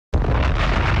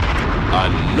I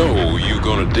know you're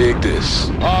gonna dig this.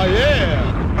 Oh,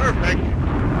 yeah. Perfect.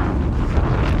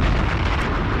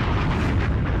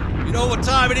 You know what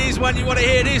time it is when you want to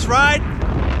hear this, right?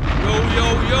 Yo,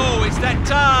 yo, yo, it's that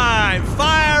time.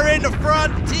 Fire in the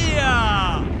frontier.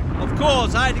 Of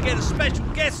course, I had to get a special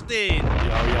guest in. Yo,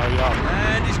 yo, yo.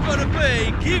 And it's gonna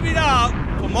be, give it up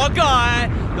for my guy,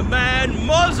 the man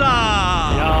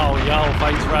Mozza. Yo, yo,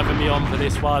 thanks for having me on for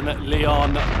this one,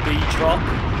 Leon B-Tropp.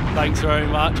 Thanks very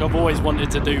much. I've always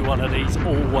wanted to do one of these,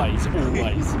 always,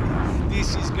 always.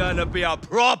 This is gonna be a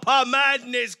proper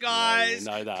madness, guys.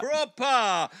 Yeah, you know that.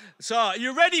 Proper. So,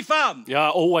 you ready, fam? Yeah,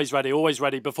 always ready, always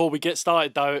ready. Before we get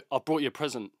started, though, I brought you a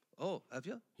present. Oh, have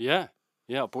you? Yeah,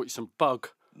 I brought you some bug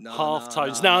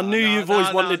half-tones. Now, I knew you've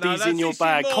always wanted these in your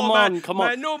bag. Come on, come on.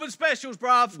 Man, Northern Specials,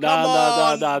 bruv. Come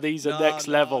on. No, these are next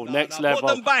level, next level.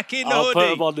 Put them back in the I'll hoodie. put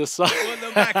them on the side. Put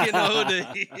them back in the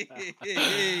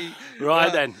hoodie.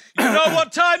 Right then. You know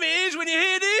what time it is when you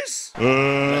hear this?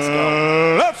 Let's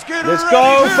go. Let's get Let's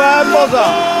go, fam, Mozza.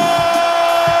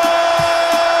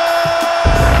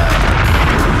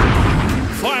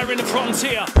 Fire in the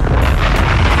frontier.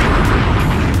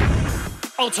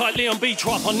 Hold tight, Leon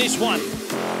B-Tropp on this one.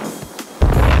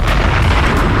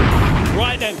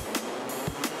 Right then.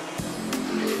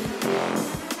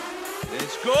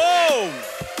 Let's go.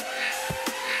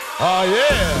 Oh,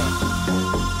 yeah.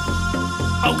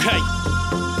 Okay.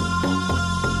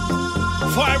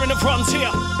 Fire in the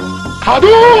frontier.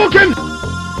 Hadouken!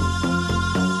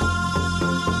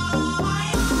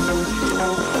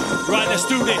 Right, let's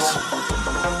do this.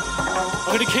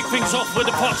 I'm gonna kick things off with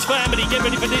the Fox family. Get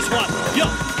ready for this one. Yo.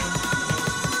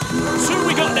 So who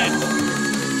we got then?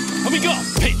 And we got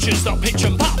pictures, not pitch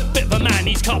and pop. Bit of a man,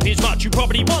 he's copy as much. You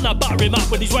probably wanna bar him up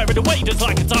when he's wearing the waders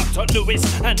like a Dr. Lewis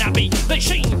and Abby. They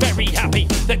seem very happy.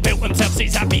 They built themselves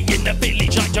is happy in the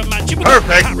village like Jumanji.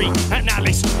 Perfect. Harry and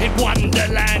Alice in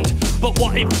Wonderland. But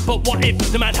what if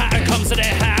the Mad Hatter comes to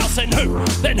their house? And who?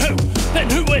 Then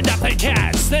who would have their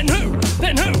cats? Then who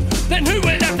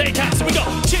would have their cats? We got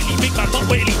Chili, Big Man, Butt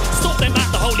Wheelie. Stop them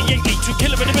at the Holy Yankee. To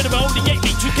kill her in a bit of a Holy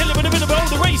Yankee. To kill her in a bit of a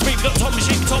Holy Race. We got Tom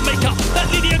Machine, Tom Maker. That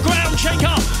Lydia Ground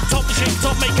Shaker. Tom Machine,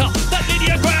 Tom Maker. That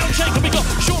Lydia Ground Shaker. We got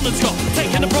Sean and Scott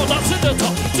taking the product to the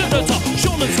top, to the top.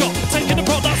 Sean and Scott taking the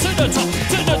product to the top,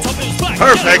 to the top. It was black,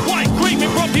 perfect. Yellow, white, green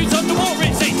with Robu's under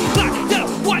warranty. Black,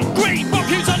 yellow, white, green,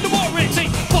 Robu's under warranty.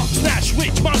 Fox, Nash,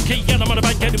 Witch, Monkey, and I'm on a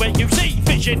bank anyway. You see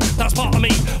fishing, that's part of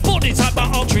me. Body type by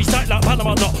archery, tight like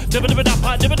Panama knot.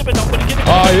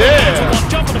 Oh, yeah.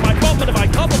 Jump on the mic, bomb on the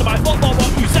mic, come on the mic, what,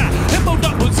 who's that? Himbo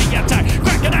duck, pussy attack.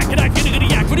 Crack an ack, giddy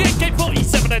yak with the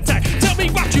AK-47 attack. Tell me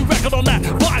what you reckon on that.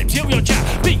 Vibes, yo, your chat.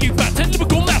 Beat you back to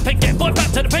lyrical map again. Boy,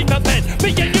 back to the paper pen.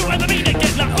 Me and you and the mean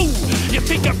again. Like, ooh, you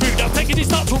think I'm rude. I'm taking this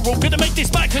start to rule. Gonna make this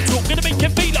back to talk. Gonna make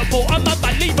it feelable. I'm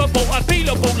unbelievable. I'm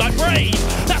feelable like rain.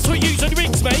 That's what you on the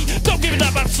rings, mate. Don't give it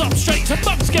up, I'm substrate. A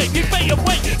bugs game, you better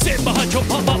wait. Sitting behind your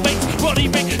pop-up mates. Roddy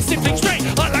Ring, sniffling straight.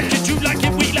 I like it, you like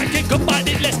it, we like it. Combine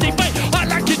it, let's debate. I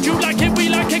like it, you like it, we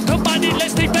like it. Combine it,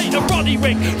 let's debate. A Roddy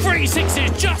Ring, 3-6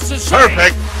 is just as straight.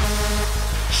 Perfect.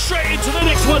 Straight into the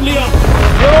next one, Leon.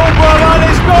 Yo, brother,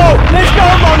 let's go. Let's go,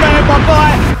 my man, my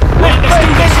guy.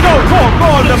 Let's go. Go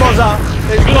on, the Mozza.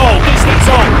 Let's go. Let's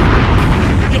go.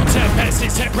 Your tempest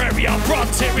is temporary, our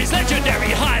frontier is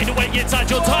legendary. Hide away inside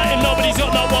your titan. Nobody's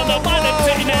got no one to find them.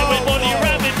 Sitting there with body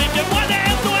rabbit, thinking, what the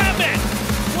hell do I have it?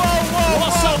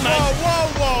 What's up, man?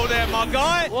 Whoa there, my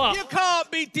guy. What? You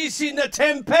can't be dissing the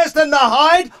Tempest and the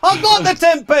hide. I got the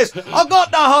Tempest. I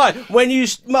got the hide. When you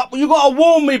gotta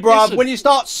warn me, bruv. Listen. When you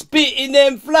start spitting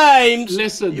them flames.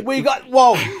 Listen. We got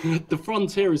The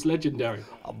frontier is legendary.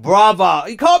 Brother,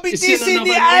 you can't be It's dissing in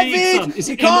the another league, avid. son. It's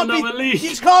You in can't another league.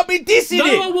 You can't be dissing No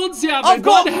it. one wants the avid. I've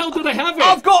got- Why the hell did I have it?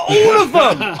 I've got all of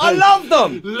them. I love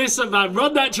them. Listen, man,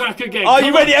 run that track again. Are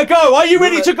you ready to go? Are you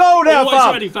ready to go now, Always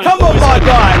fam? ready, fam. Come on, Always my ready.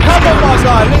 guy. Come on, my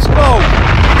guy. Let's go.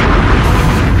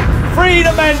 Free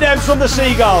the mandems from the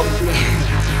seagull.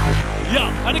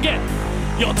 Yeah, and again.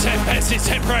 Your tempest is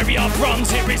temporary, our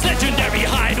frontier is legendary.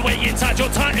 Hide away inside your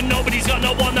titan. Nobody's got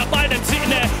no one to buy them. Sitting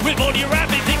there with all your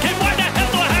rabbit, thinking, why the hell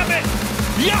do I have it?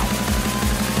 Yeah.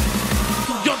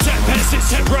 Your tempest is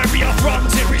temporary, our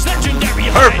frontier is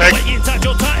legendary. Hide away inside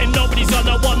your titan. Nobody's got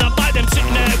no one to buy them.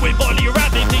 Sitting there with all your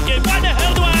rabbit, thinking, why the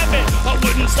hell do I have it? I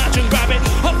wouldn't snatch and grab it.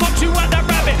 I'll fuck you at that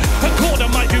rabbit. A corner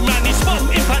might do manly spot.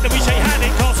 Impact that we say had it,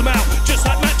 cast them out. Just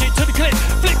like magic to the clip.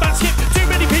 Flick back, skip. Too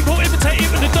many people imitate it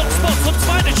with the dot spots. I'm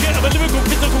spider shit. I'm a lyrical,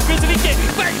 physical, grizzly kid.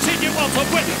 Baiting you whilst I'm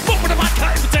wet. Fuck with a mic,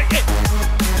 can't imitate it.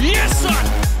 Yes, son.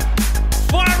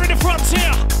 Fire in the frontier.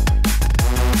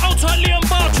 I'll try Leon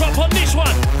B-Tropp on this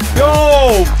one.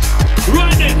 Yo.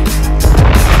 Right then.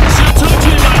 So I told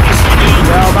you about this one, Leon.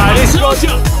 Well, man, let's go,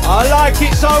 I like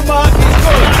it so much. It's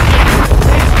good.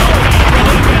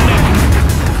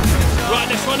 Right,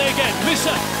 this one again.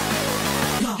 Listen.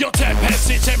 Your tempest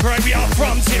temporary up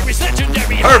front here is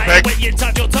legendary. Perfect. When you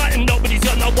touch your titan, nobody's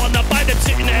gonna wanna buy them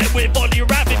sitting there with all your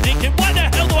rabbit thinking, why the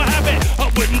hell do I have it? I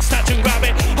wouldn't snatch and grab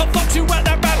it. I fucked you at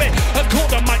that rabbit. I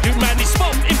caught the mic, you man, it's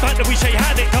fun. In fact, I wish I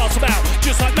had it. Cast about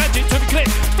just like magic to the clip.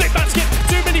 Flip back, skip.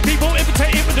 Too many people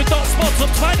imitating with the dark spots. I'm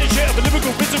tired of shit of a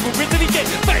lyrical, physical, gritty get.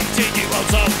 Back to you,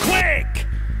 so quick.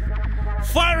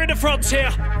 Fire in the front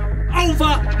here.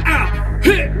 Over, out,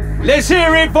 hit. Let's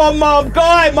hear it from my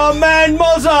guy, my man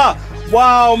Mozza.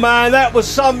 Wow, man, that was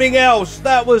something else.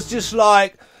 That was just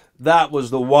like, that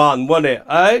was the one, wasn't it?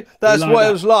 Eh? That's what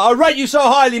it was like. I rate you so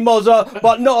highly, Mozza,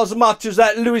 but not as much as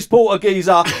that Lewis Porter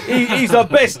geezer. He's the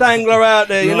best angler out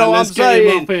there, you know what I'm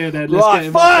saying?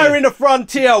 Right, fire in the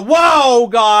frontier. Wow,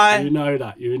 guy. You know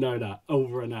that, you know that.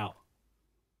 Over and out.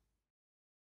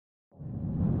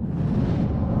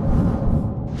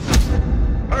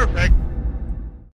 Perfect.